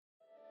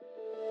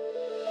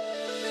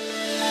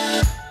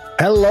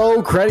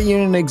Hello, credit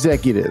union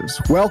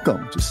executives.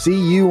 Welcome to See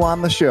You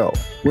on the Show,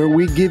 where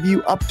we give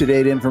you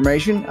up-to-date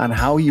information on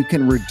how you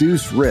can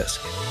reduce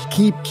risk,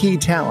 keep key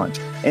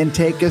talent, and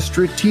take a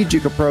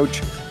strategic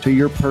approach to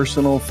your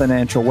personal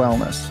financial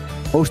wellness.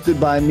 Hosted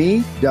by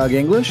me, Doug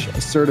English,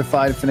 a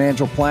certified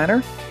financial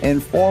planner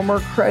and former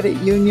credit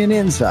union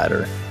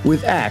insider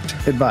with ACT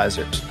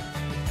Advisors.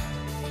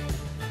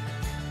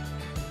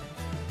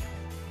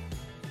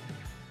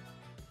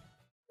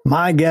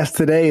 My guest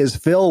today is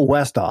Phil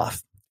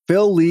Westhoff.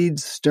 Phil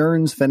leads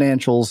Stearns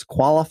Financial's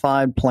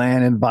Qualified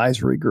Plan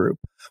Advisory Group,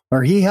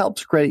 where he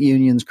helps credit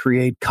unions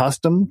create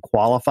custom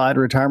qualified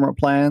retirement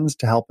plans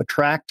to help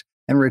attract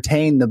and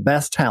retain the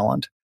best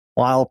talent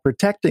while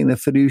protecting the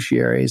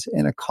fiduciaries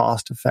in a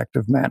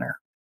cost-effective manner.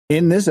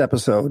 In this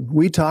episode,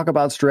 we talk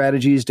about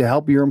strategies to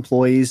help your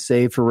employees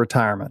save for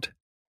retirement,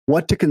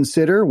 what to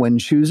consider when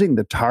choosing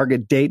the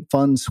target date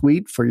fund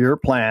suite for your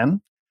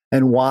plan,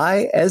 and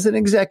why, as an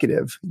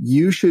executive,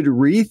 you should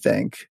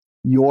rethink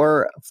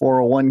your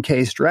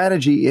 401k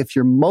strategy if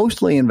you're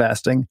mostly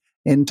investing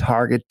in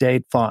target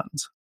date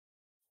funds.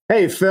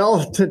 Hey,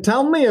 Phil,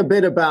 tell me a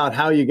bit about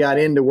how you got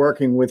into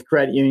working with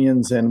credit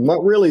unions and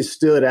what really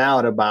stood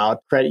out about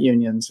credit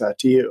unions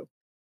to you.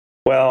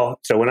 Well,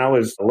 so when I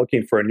was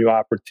looking for a new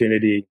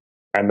opportunity,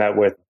 I met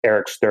with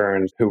Eric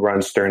Stearns, who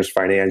runs Stearns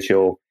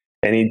Financial,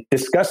 and he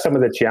discussed some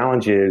of the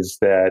challenges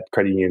that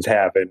credit unions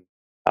have. And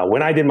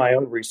when I did my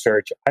own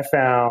research, I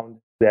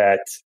found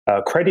that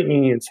credit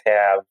unions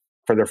have,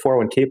 for their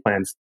 401k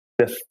plans,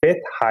 the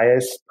fifth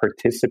highest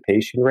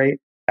participation rate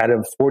out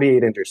of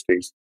 48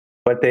 industries,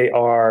 but they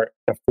are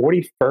the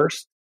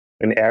 41st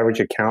in average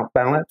account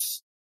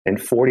balance and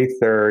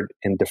 43rd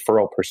in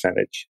deferral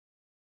percentage.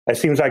 That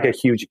seems like a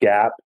huge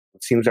gap.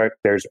 It seems like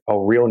there's a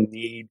real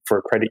need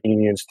for credit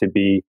unions to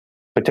be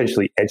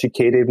potentially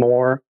educated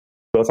more,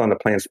 both on the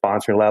plan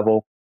sponsor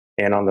level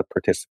and on the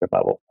participant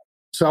level.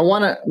 So I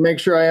want to make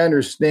sure I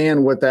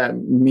understand what that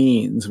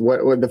means.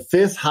 What the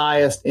fifth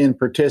highest in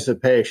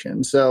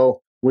participation.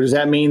 So what does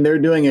that mean? They're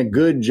doing a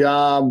good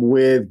job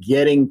with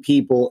getting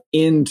people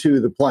into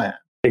the plan.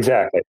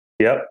 Exactly.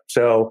 Yep.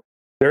 So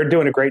they're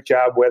doing a great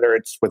job, whether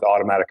it's with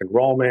automatic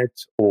enrollment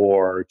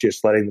or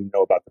just letting them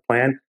know about the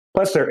plan.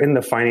 Plus, they're in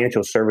the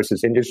financial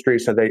services industry,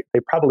 so they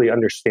probably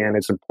understand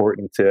it's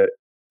important to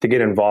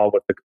get involved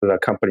with the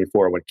company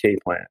 401k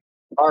plan.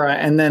 All right.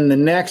 And then the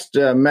next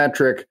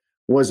metric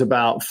was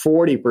about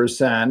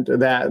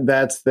 40%.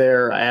 That's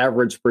their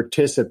average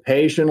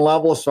participation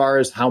level as far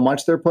as how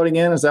much they're putting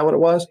in. Is that what it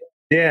was?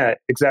 Yeah,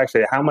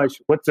 exactly. How much?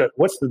 What's the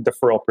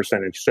deferral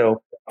percentage?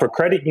 So for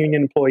credit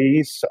union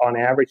employees, on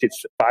average,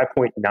 it's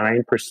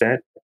 5.9%.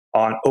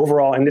 On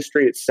overall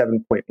industry, it's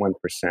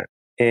 7.1%.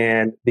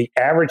 And the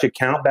average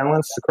account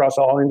balance across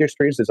all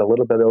industries is a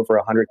little bit over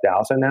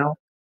 100,000 now.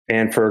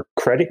 And for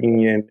credit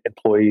union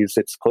employees,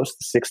 it's close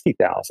to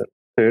 60,000.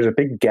 There's a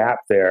big gap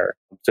there.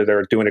 So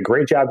they're doing a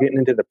great job getting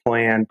into the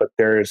plan, but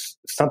there's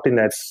something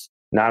that's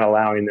not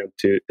allowing them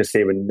to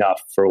save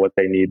enough for what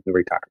they need in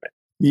retirement.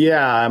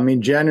 Yeah, I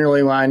mean,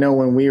 generally, I know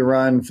when we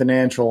run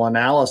financial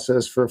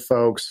analysis for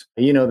folks,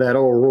 you know, that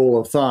old rule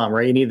of thumb,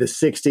 right? You need the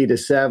 60 to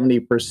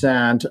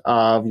 70%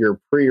 of your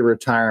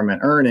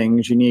pre-retirement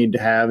earnings you need to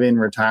have in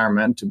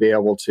retirement to be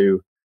able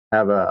to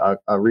have a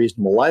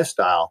reasonable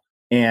lifestyle.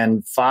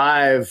 And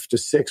 5 to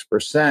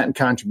 6%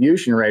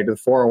 contribution rate to the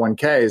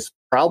 401k is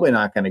probably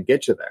not going to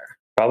get you there.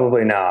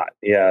 Probably not.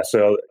 Yeah.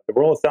 So the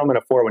rule of thumb in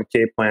a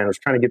 401k plan was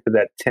trying to get to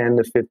that 10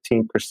 to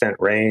 15%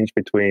 range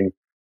between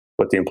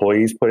what the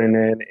employees putting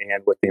in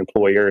and what the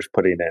employers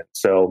putting in.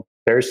 So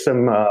there's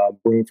some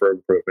room for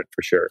improvement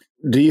for sure.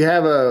 Do you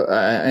have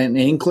an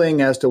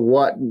inkling as to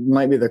what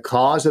might be the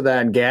cause of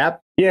that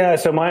gap? Yeah.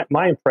 So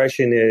my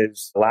impression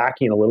is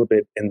lacking a little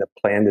bit in the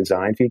plan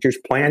design features.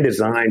 Plan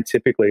design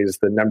typically is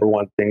the number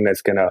one thing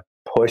that's going to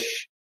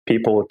push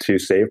people to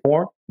save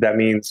more. That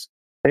means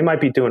they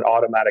might be doing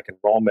automatic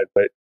enrollment,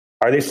 but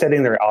are they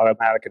setting their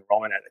automatic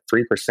enrollment at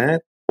 3%,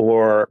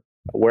 or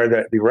where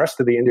the rest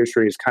of the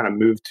industry is kind of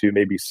moved to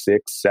maybe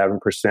 6, 7%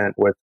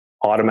 with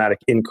automatic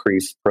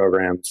increase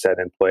programs set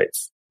in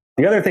place?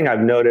 The other thing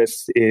I've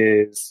noticed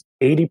is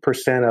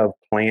 80% of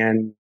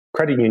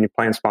credit union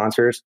plan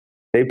sponsors,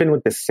 they've been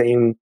with the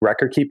same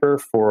record keeper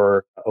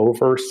for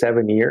over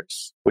 7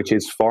 years, which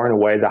is far and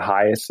away the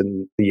highest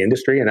in the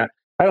industry. And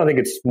I don't think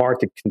it's smart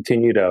to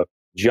continue to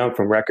jump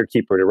from record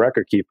keeper to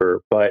record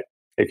keeper. But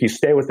if you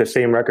stay with the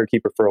same record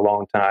keeper for a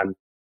long time,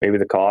 maybe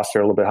the costs are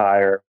a little bit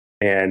higher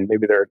and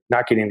maybe they're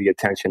not getting the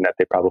attention that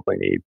they probably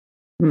need.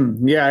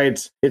 Yeah,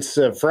 it's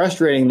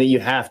frustrating that you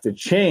have to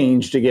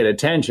change to get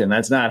attention.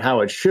 That's not how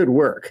it should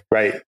work.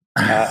 Right.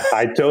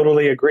 I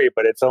totally agree.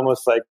 But it's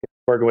almost like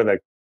working with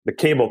the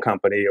cable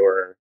company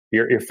or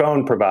your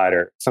phone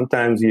provider.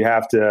 Sometimes you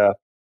have to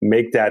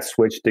make that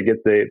switch to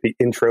get the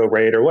intro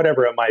rate or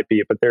whatever it might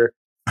be. But there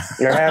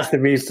has to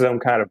be some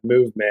kind of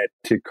movement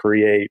to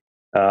create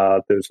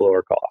those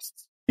lower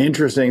costs.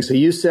 Interesting. So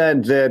you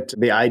said that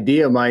the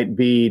idea might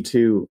be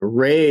to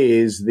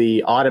raise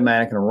the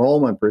automatic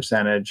enrollment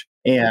percentage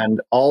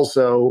and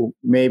also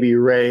maybe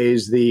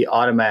raise the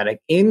automatic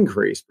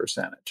increase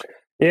percentage.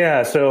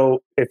 Yeah.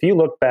 So if you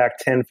look back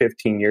 10,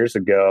 15 years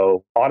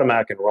ago,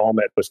 automatic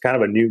enrollment was kind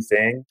of a new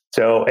thing.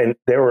 So, and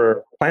there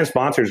were plan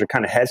sponsors are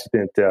kind of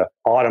hesitant to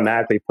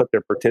automatically put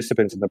their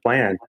participants in the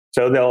plan.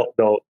 So they'll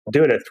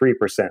do it at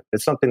 3%.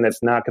 It's something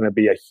that's not going to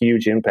be a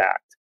huge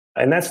impact.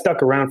 And that's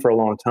stuck around for a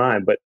long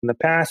time. But in the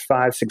past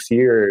 5, 6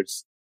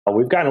 years,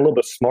 we've gotten a little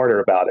bit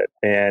smarter about it.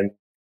 And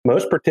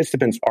most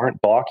participants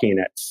aren't balking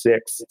at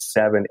 6,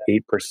 7,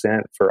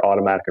 8% for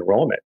automatic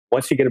enrollment.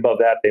 Once you get above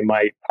that, they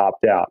might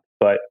opt out.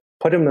 But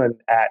put them in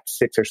at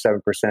 6 or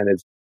 7%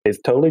 is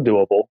totally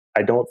doable.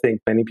 I don't think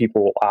many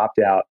people will opt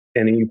out.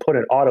 And then you put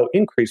an auto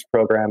increase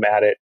program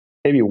at it,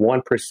 maybe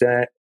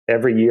 1%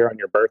 every year on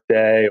your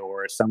birthday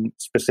or some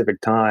specific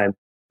time,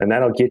 and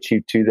that'll get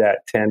you to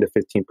that 10 to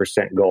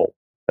 15% goal.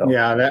 So,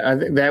 yeah, I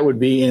think that would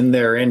be in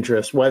their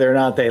interest. Whether or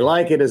not they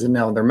like it is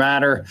another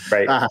matter.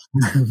 Right.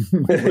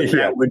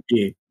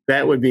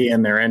 That would be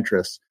in their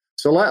interest.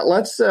 So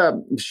let's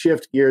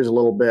shift gears a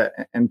little bit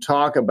and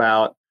talk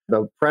about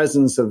the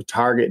presence of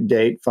target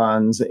date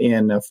funds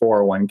in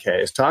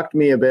 401ks. Talk to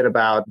me a bit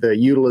about the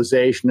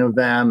utilization of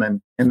them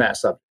and that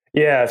subject.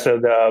 Yeah,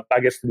 so I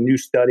guess the new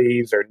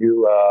studies or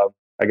new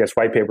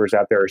white papers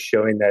out there are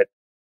showing that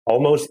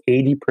almost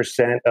 80%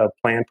 of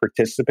plan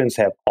participants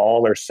have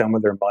all or some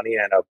of their money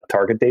in a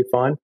target date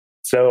fund.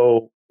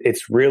 So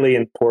it's really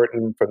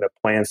important from the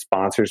plan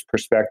sponsor's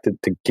perspective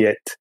to get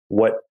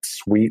what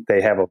suite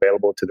they have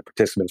available to the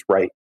participants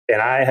right.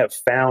 And I have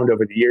found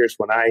over the years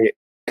when I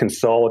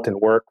consult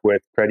and work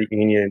with credit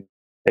union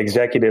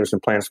executives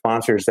and plan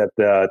sponsors that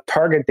the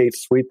target date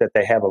suite that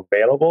they have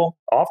available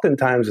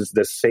oftentimes is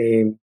the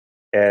same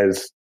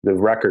as the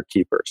record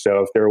keeper.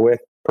 So if they're with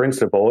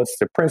Principal, it's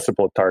the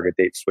Principal target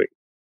date suite.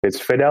 It's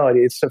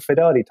Fidelity, it's a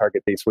Fidelity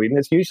target date suite. And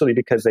it's usually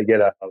because they get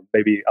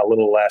maybe a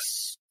little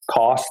less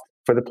cost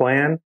for the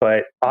plan,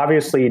 but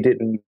obviously you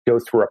didn't go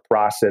through a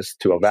process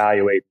to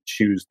evaluate and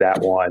choose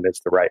that one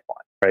as the right one,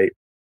 right?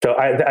 So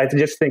I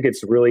just think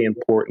it's really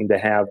important to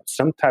have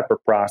some type of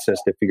process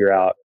to figure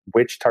out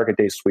which target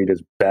date suite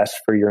is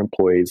best for your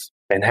employees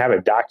and have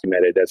it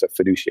documented as a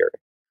fiduciary.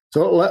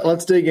 So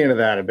let's dig into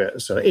that a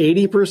bit. So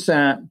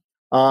 80%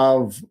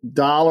 of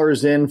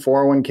dollars in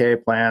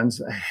 401k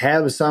plans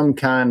have some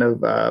kind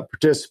of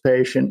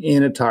participation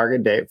in a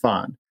target date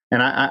fund.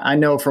 And I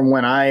know from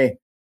when I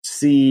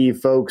see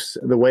folks,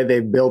 the way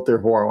they've built their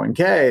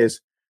 401ks,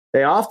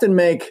 they often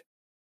make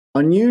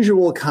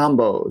unusual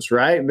combos,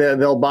 right?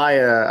 They'll buy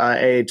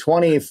a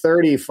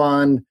 20-30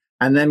 fund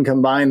and then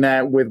combine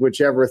that with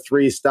whichever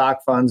 3 stock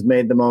funds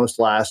made the most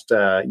last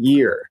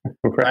year,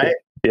 right?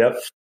 Yep.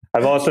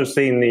 I've also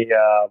seen the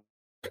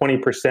 20%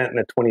 and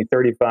the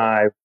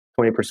 2035,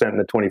 20% and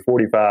the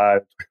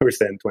 2045,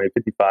 20% and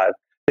 2055,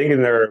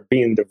 thinking they're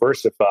being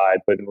diversified,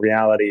 but in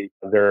reality,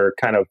 they're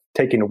kind of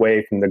taking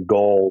away from the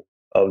goal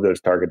of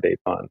those target date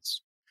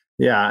funds.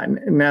 Yeah.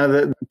 Now,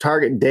 the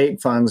target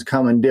date funds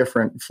come in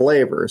different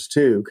flavors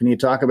too. Can you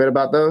talk a bit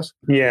about those?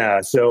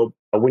 Yeah. So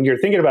when you're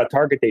thinking about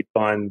target date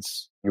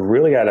funds, you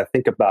really got to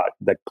think about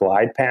the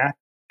glide path.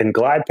 And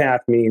glide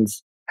path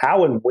means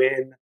how and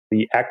when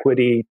the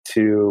equity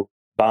to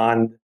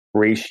bond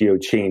ratio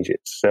changes.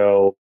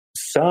 So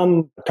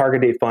some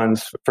target date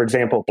funds, for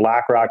example,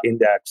 BlackRock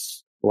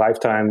Index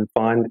Lifetime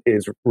Fund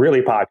is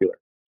really popular.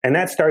 And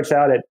that starts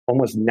out at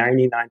almost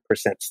 99%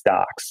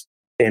 stocks.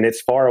 And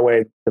it's far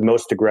away the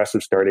most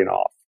aggressive starting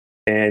off.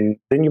 And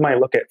then you might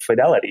look at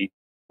Fidelity,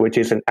 which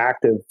is an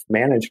active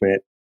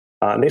management.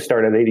 They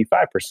start at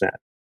 85%.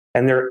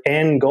 And their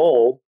end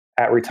goal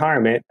at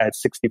retirement at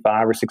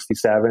 65 or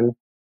 67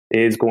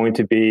 is going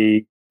to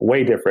be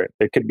way different.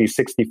 It could be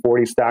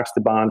 60-40 stocks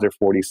to bonds or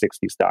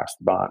 40-60 stocks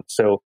to bonds.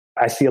 So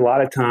I see a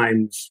lot of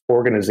times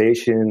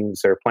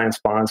organizations or plan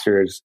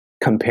sponsors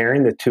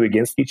comparing the two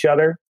against each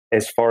other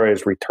as far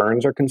as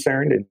returns are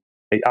concerned. And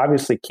they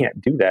obviously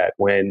can't do that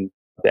when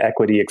the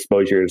equity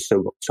exposure is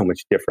so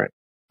much different.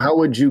 How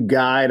would you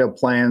guide a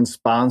plan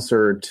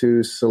sponsor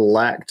to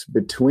select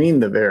between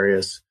the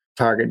various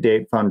target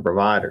date fund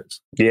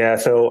providers? Yeah,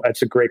 so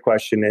that's a great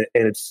question. And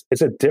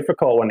it's a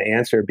difficult one to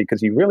answer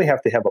because you really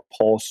have to have a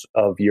pulse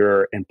of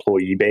your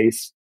employee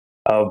base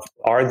of,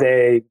 are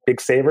they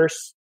big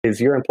savers? Is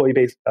your employee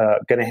base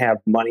going to have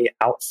money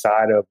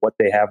outside of what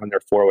they have in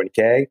their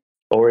 401k?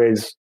 Or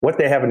is what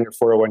they have in their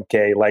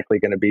 401k likely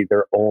going to be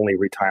their only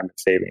retirement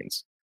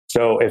savings?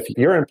 So if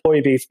your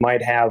employee base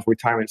might have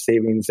retirement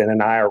savings in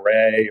an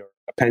IRA or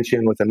a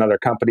pension with another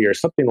company or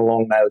something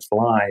along those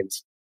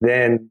lines,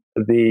 then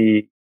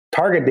the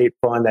target date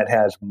fund that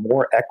has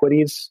more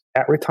equities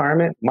at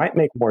retirement might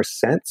make more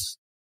sense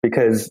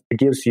because it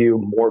gives you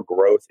more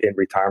growth in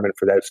retirement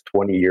for those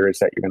 20 years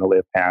that you're going to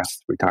live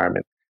past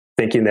retirement,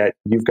 thinking that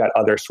you've got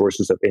other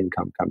sources of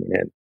income coming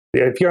in.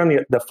 If you're on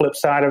the flip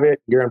side of it,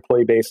 your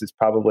employee base is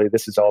probably,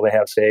 this is all they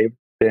have saved,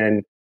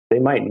 then they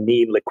might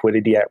need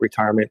liquidity at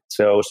retirement.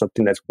 So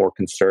something that's more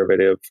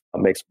conservative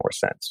makes more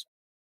sense.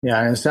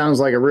 Yeah, and it sounds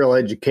like a real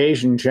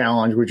education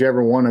challenge,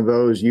 whichever one of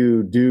those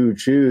you do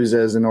choose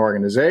as an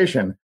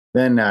organization.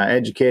 Then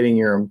educating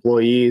your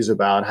employees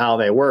about how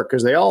they work,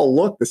 because they all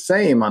look the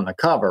same on the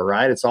cover,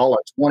 right? It's all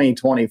a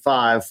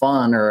 2025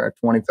 fund or a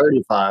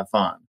 2035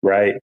 fund.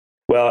 Right.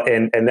 Well,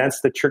 and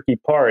that's the tricky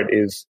part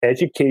is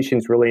education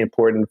is really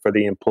important for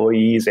the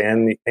employees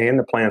and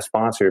the plan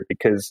sponsor,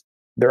 because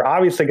they're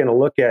obviously going to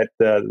look at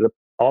the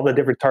all the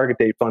different target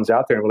date funds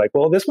out there and be like,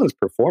 well, this one's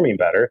performing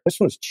better. This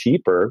one's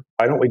cheaper.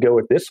 Why don't we go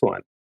with this one?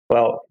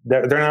 Well,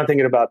 they're not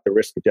thinking about the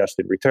risk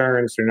adjusted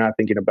returns. They're not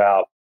thinking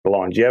about the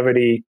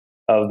longevity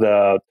of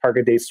the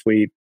target date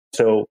suite.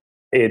 So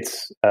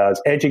it's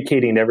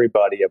educating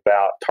everybody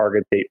about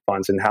target date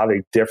funds and how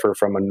they differ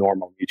from a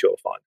normal mutual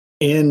fund.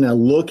 In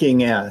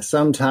looking at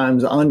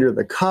sometimes under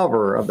the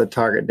cover of the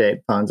target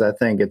date funds, I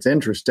think it's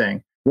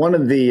interesting. One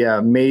of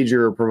the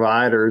major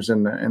providers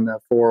in the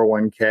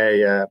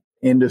 401k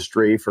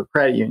industry for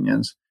credit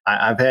unions,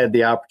 I've had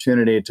the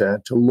opportunity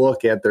to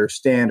look at their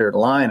standard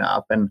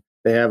lineup, and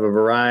they have a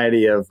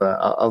variety of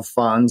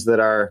funds that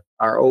are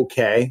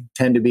okay,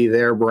 tend to be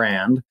their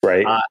brand.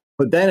 Right.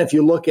 But then if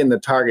you look in the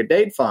target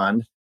date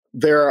fund,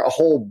 there are a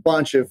whole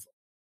bunch of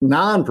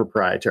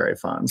non-proprietary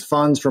funds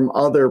from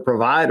other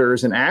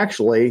providers, and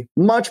actually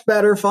much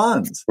better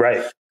funds.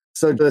 Right.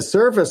 So the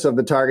surface of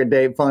the target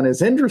date fund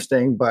is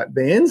interesting, but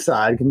the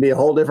inside can be a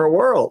whole different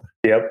world.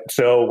 Yep.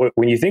 So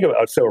when you think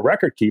about a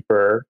record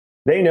keeper,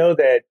 they know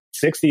that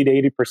 60 to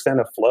 80%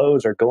 of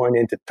flows are going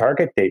into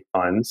target date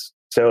funds.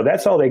 So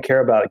that's all they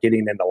care about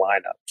getting in the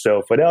lineup.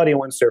 So Fidelity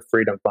wants their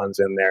freedom funds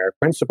in there.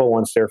 Principal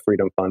wants their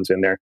freedom funds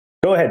in there.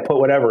 Go ahead, put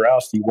whatever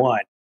else you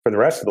want for the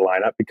rest of the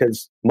lineup,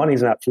 because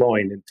money's not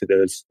flowing into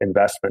those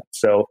investments.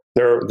 So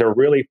they're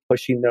really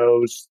pushing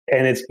those.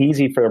 And it's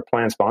easy for a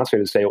plan sponsor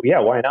to say, well, yeah,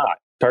 why not?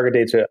 Target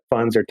date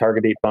funds are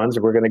target date funds.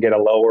 We're going to get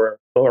a lower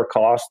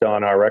cost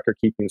on our record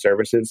keeping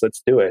services.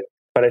 Let's do it.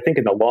 But I think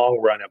in the long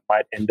run, it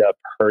might end up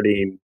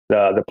hurting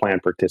the plan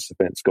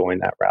participants going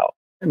that route.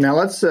 Now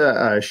let's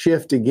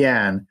shift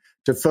again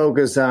to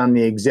focus on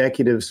the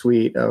executive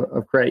suite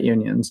of credit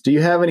unions. Do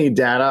you have any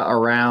data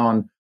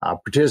around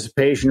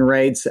participation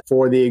rates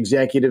for the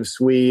executive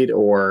suite,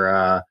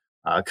 or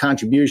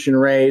contribution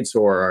rates,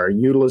 or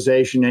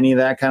utilization, any of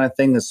that kind of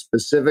thing that's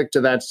specific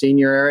to that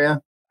senior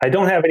area? I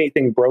don't have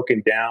anything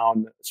broken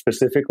down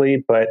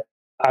specifically, but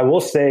I will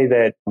say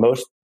that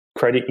most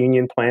credit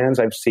union plans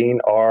I've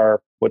seen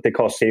are what they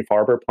call safe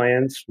harbor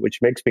plans, which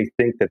makes me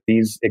think that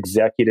these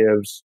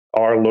executives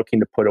are looking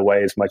to put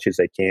away as much as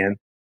they can.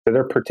 So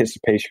their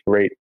participation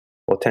rate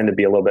will tend to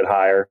be a little bit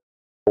higher,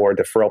 or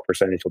deferral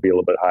percentage will be a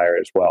little bit higher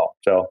as well.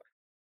 So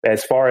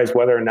as far as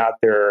whether or not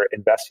they're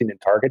investing in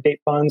target date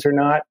funds or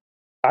not,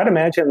 I'd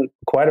imagine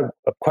quite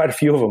a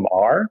few of them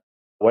are.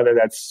 Whether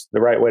that's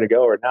the right way to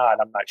go or not,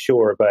 I'm not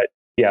sure. But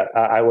yeah,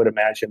 I would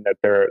imagine that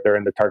they're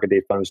in the target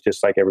date funds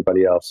just like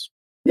everybody else.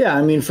 Yeah,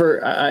 I mean,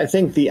 I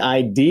think the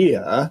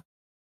idea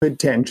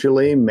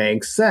potentially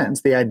makes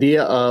sense. The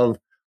idea of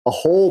a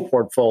whole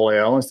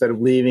portfolio instead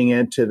of leaving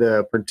it to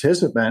the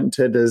participant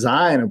to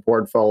design a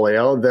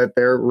portfolio that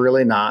they're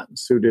really not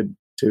suited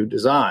to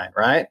design,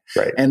 right?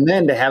 Right. And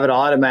then to have it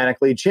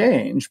automatically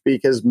change,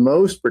 because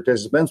most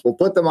participants will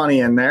put the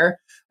money in there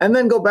and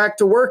then go back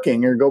to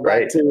working or go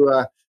back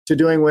to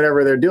doing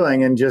whatever they're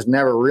doing and just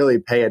never really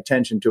pay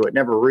attention to it,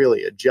 never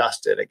really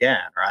adjust it again,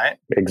 right?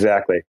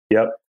 Exactly.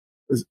 Yep.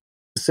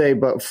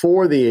 But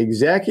for the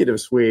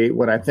executive suite,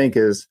 what I think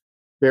is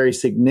very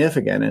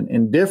significant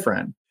and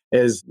different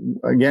is,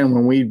 again,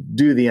 when we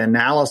do the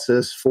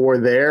analysis for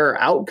their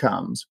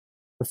outcomes,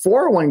 the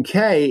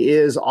 401k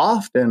is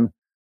often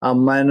a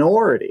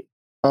minority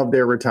of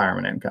their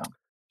retirement income.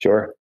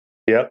 Sure.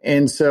 Yep.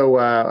 And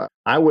so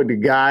I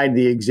would guide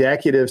the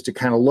executives to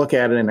kind of look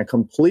at it in a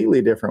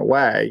completely different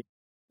way.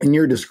 In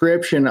your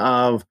description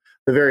of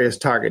the various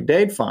target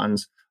date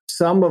funds,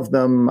 some of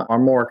them are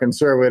more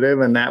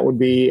conservative, and that would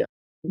be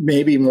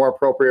maybe more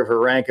appropriate for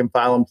rank and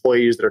file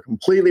employees that are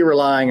completely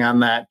relying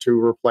on that to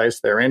replace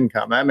their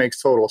income. That makes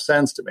total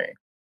sense to me.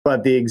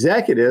 But the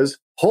executives,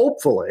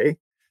 hopefully,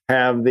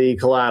 have the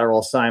collateral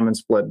assignment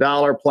split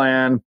dollar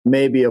plan,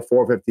 maybe a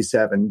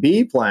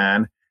 457B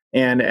plan.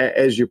 And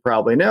as you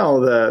probably know,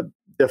 the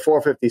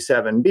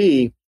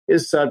 457B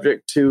is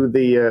subject to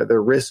the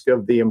risk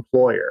of the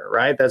employer,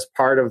 right? That's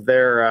part of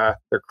their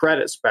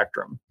credit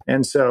spectrum.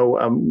 And so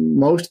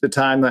most of the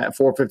time that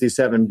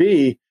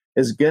 457B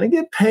is going to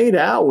get paid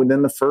out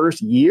within the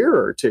first year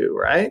or two,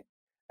 right?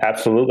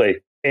 Absolutely.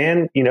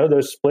 And,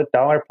 those split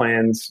dollar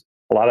plans,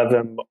 a lot of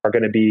them are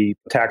going to be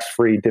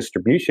tax-free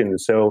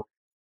distributions. So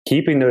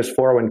keeping those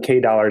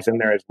 401k dollars in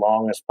there as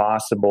long as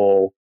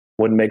possible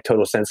would make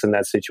total sense in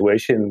that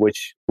situation,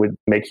 which would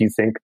make you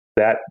think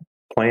that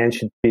plan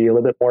should be a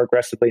little bit more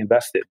aggressively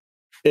invested.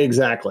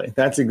 Exactly.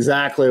 That's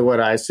exactly what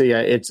I see.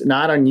 It's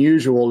not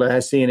unusual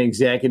to see an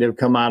executive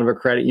come out of a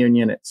credit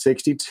union at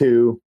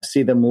 62,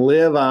 see them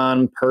live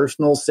on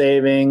personal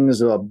savings,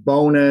 a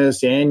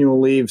bonus, annual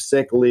leave,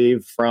 sick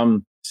leave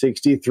from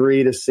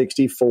 63 to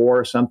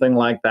 64, something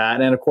like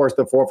that. And of course,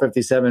 the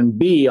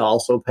 457B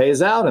also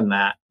pays out in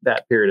that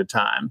period of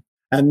time.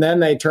 And then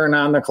they turn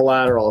on the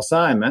collateral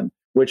assignment,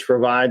 which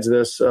provides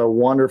this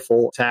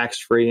wonderful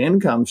tax-free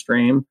income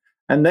stream.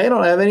 And they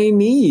don't have any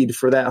need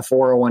for that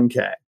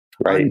 401k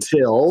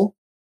until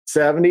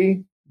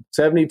 70,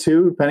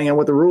 72, depending on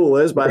what the rule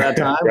is by that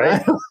time.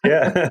 Right?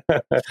 Yeah.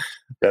 That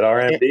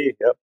RMD.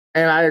 Yep.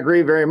 And I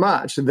agree very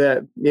much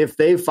that if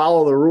they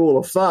follow the rule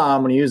of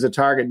thumb and use a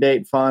target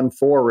date fund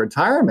for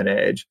retirement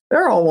age,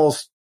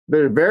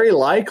 they're very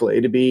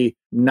likely to be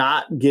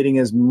not getting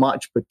as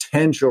much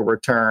potential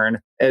return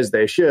as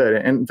they should.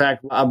 And in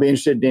fact, I'll be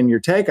interested in your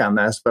take on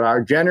this, but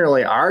our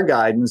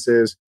guidance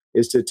is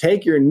to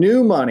take your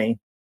new money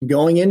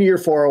going into your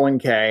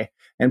 401k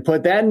and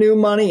put that new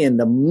money in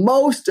the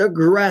most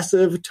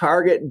aggressive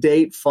target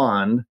date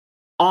fund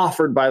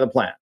offered by the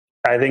plan.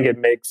 I think it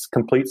makes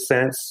complete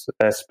sense,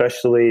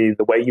 especially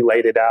the way you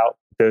laid it out.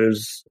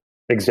 Those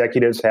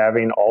executives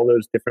having all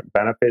those different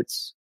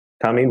benefits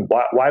coming.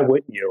 Why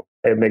wouldn't you?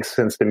 It makes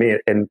sense to me.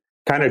 And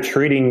kind of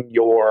treating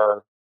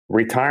your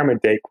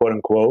retirement date, quote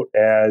unquote,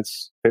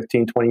 as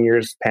 15, 20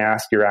 years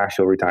past your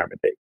actual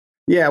retirement date.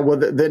 Yeah, well,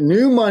 the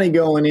new money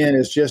going in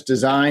is just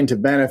designed to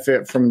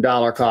benefit from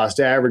dollar cost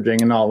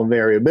averaging and all the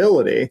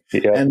variability.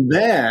 Yeah. And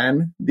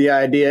then the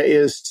idea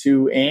is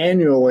to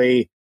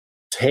annually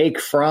take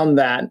from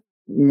that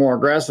more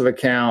aggressive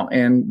account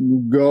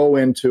and go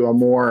into a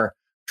more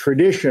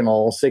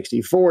traditional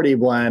 60-40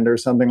 blend or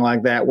something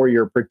like that, where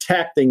you're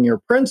protecting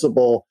your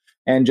principal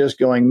and just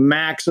going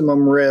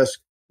maximum risk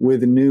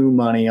with new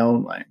money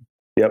only.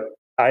 Yep,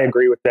 I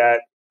agree with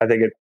that. I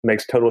think it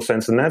makes total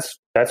sense. And that's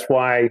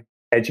why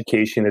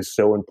education is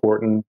so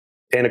important.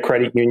 In a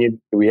credit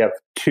union, we have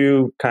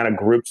two kind of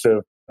groups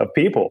of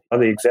people,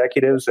 the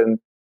executives and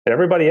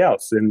everybody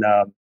else. And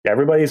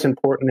everybody's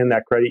important in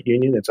that credit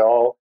union.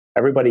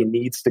 Everybody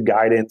needs the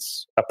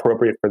guidance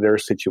appropriate for their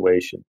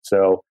situation.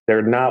 So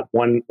they're not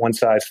one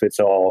size fits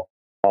all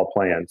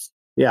plans.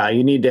 Yeah,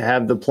 you need to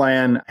have the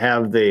plan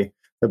have the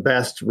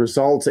best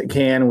results it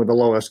can with the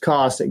lowest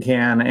cost it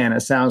can. And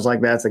it sounds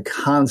like that's a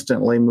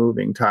constantly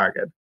moving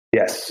target.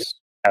 Yes,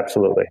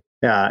 absolutely.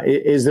 Yeah.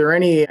 Is there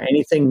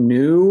anything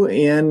new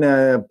in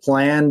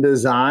plan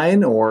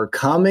design or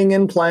coming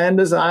in plan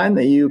design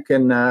that you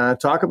can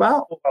talk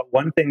about?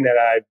 One thing that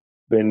I've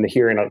been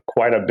hearing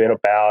quite a bit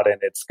about, and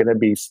it's going to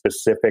be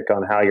specific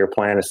on how your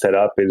plan is set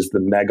up, is the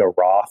Mega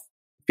Roth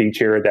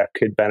feature that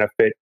could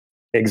benefit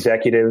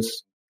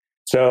executives.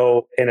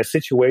 So in a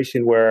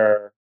situation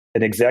where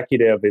an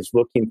executive is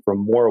looking for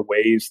more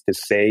ways to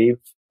save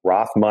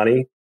Roth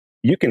money,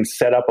 you can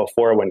set up a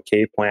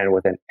 401k plan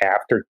with an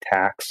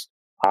after-tax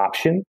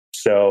option.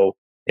 So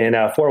in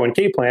a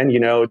 401k plan, you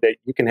know that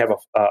you can have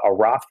a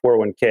Roth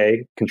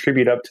 401k,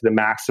 contribute up to the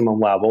maximum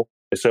level.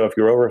 So if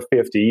you're over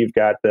 50, you've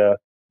got the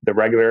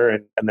regular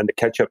and then the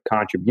catch-up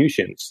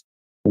contributions.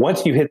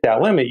 Once you hit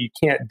that limit, you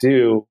can't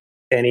do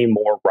any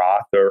more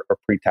Roth or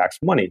pre-tax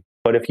money.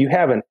 But if you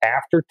have an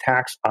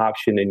after-tax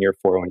option in your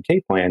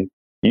 401k plan,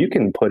 you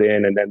can put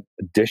in an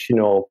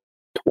additional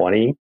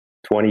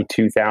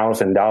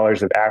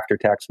 $22,000 of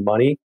after-tax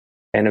money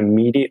and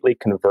immediately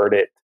convert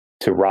it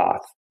to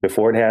Roth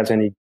before it has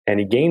any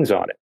gains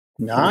on it.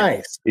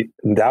 Nice.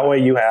 That way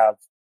you have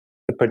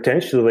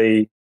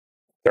potentially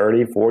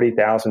 $30,000,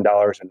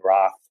 $40,000 in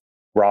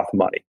Roth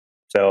money.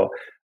 So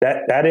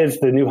that is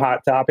the new hot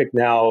topic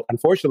now.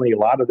 Unfortunately, a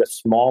lot of the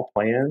small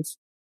plans,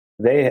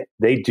 they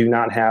do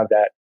not have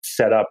that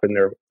set up in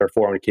their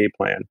 401k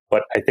plan.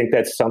 But I think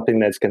that's something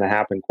that's going to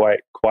happen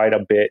quite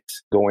a bit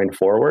going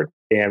forward.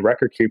 And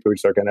record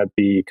keepers are going to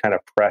be kind of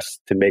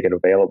pressed to make it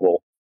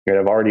available. And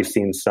I've already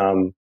seen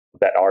some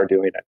that are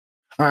doing it.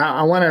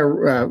 I want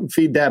to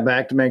feed that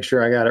back to make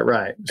sure I got it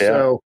right. Yeah.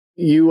 So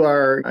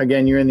you're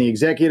in the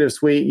executive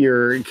suite,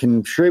 you're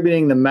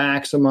contributing the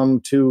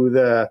maximum to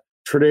the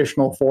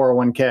traditional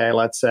 401k,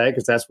 let's say,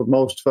 because that's what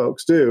most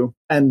folks do.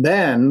 And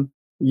then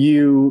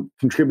you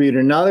contribute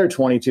another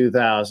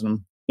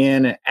 $22,000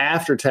 in an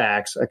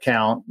after-tax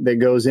account that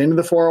goes into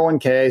the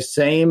 401k,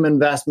 same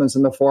investments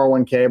in the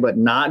 401k, but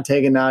not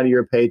taken out of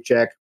your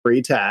paycheck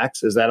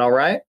pre-tax. Is that all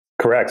right?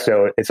 Correct.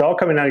 So it's all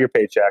coming out of your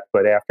paycheck,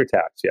 but after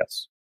tax,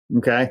 yes.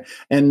 Okay.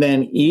 And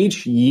then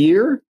each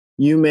year,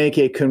 you make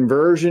a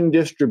conversion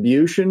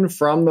distribution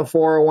from the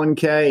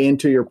 401k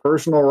into your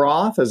personal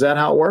Roth. Is that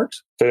how it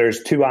works? So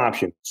there's two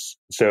options.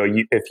 So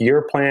if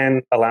your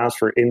plan allows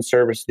for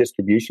in-service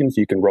distributions,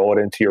 you can roll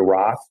it into your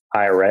Roth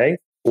IRA,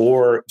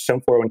 or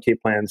some 401k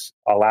plans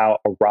allow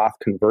a Roth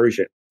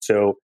conversion.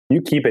 So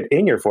you keep it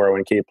in your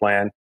 401k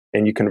plan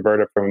and you convert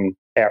it from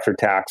after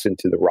tax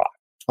into the Roth.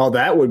 Oh,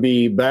 that would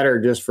be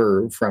better just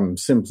from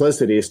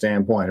simplicity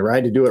standpoint,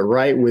 right? To do it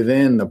right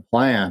within the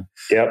plan.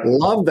 Yep.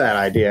 Love that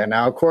idea.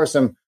 Now, of course,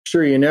 I'm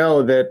sure you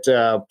know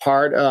that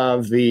part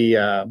of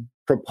the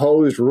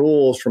proposed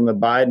rules from the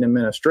Biden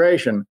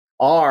administration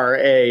are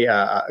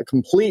a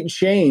complete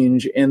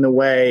change in the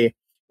way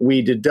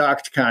we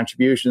deduct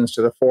contributions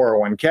to the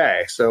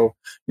 401k. So,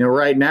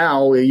 right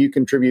now you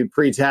contribute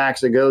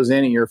pre-tax, it goes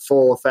in at your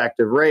full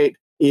effective rate.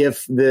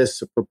 If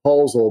this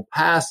proposal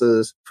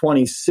passes,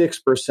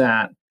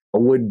 26%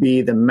 would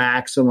be the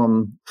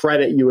maximum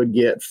credit you would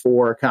get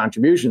for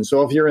contribution.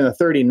 So if you're in the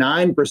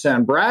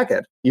 39%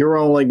 bracket, you're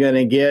only going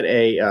to get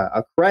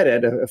a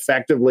credit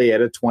effectively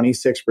at a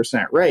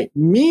 26% rate,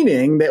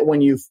 meaning that when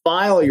you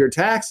file your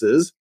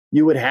taxes,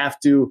 you would have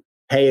to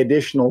pay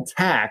additional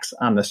tax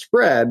on the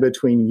spread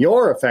between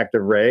your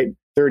effective rate,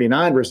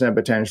 39%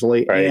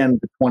 potentially, right,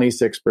 and the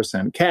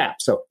 26% cap.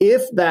 So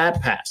if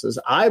that passes,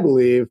 I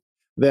believe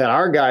that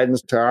our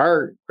guidance to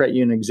our credit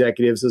union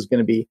executives is going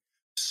to be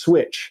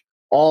switch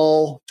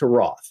all to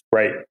Roth.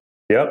 Right.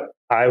 Yep.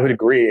 I would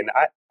agree. And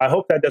I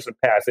hope that doesn't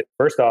pass.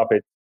 First off,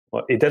 it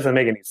doesn't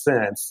make any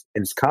sense.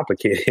 It's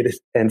complicated.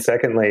 And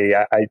secondly,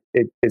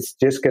 it's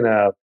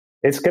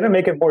going to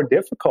make it more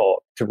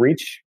difficult to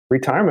reach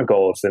retirement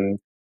goals. And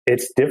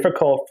it's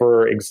difficult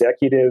for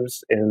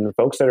executives and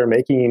folks that are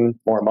making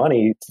more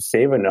money to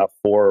save enough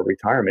for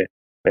retirement.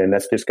 And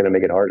that's just going to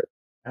make it harder.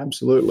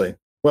 Absolutely.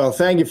 Well,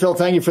 thank you, Phil.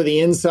 Thank you for the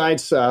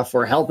insights,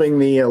 for helping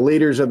the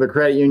leaders of the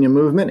credit union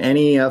movement.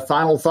 Any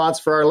final thoughts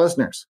for our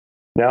listeners?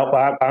 No,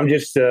 I'm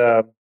just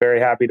very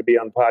happy to be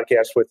on the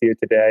podcast with you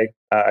today.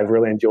 I've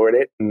really enjoyed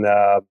it. And,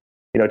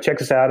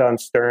 check us out on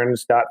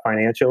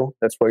stearns.financial.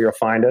 That's where you'll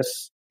find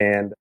us.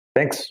 And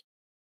thanks.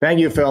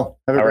 Thank you, Phil.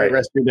 Have a great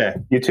rest of your day.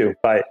 You too.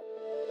 Bye.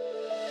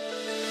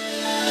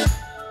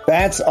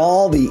 That's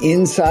all the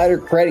insider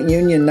credit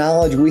union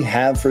knowledge we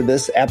have for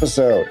this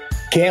episode.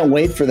 Can't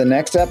wait for the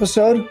next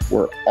episode?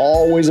 We're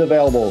always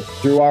available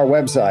through our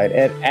website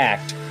at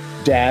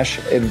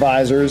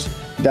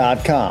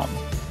act-advisors.com.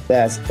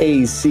 That's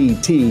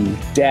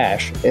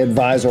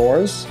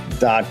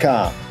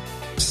act-advisors.com.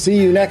 See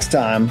you next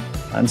time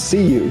and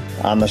see you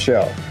on the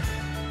show.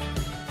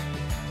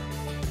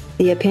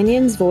 The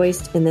opinions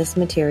voiced in this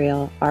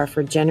material are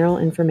for general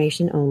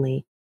information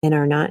only and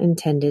are not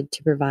intended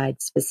to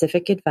provide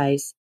specific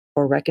advice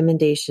or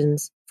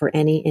recommendations for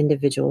any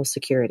individual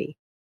security.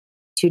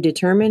 To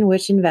determine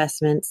which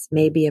investments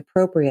may be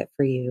appropriate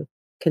for you,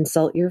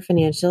 consult your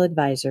financial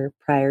advisor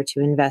prior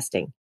to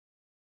investing.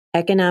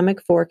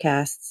 Economic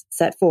forecasts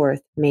set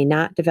forth may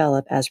not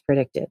develop as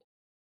predicted.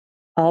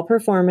 All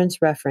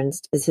performance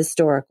referenced is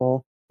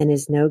historical and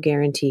is no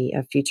guarantee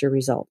of future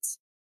results.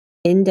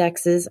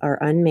 Indexes are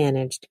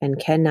unmanaged and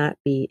cannot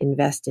be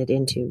invested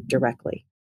into directly.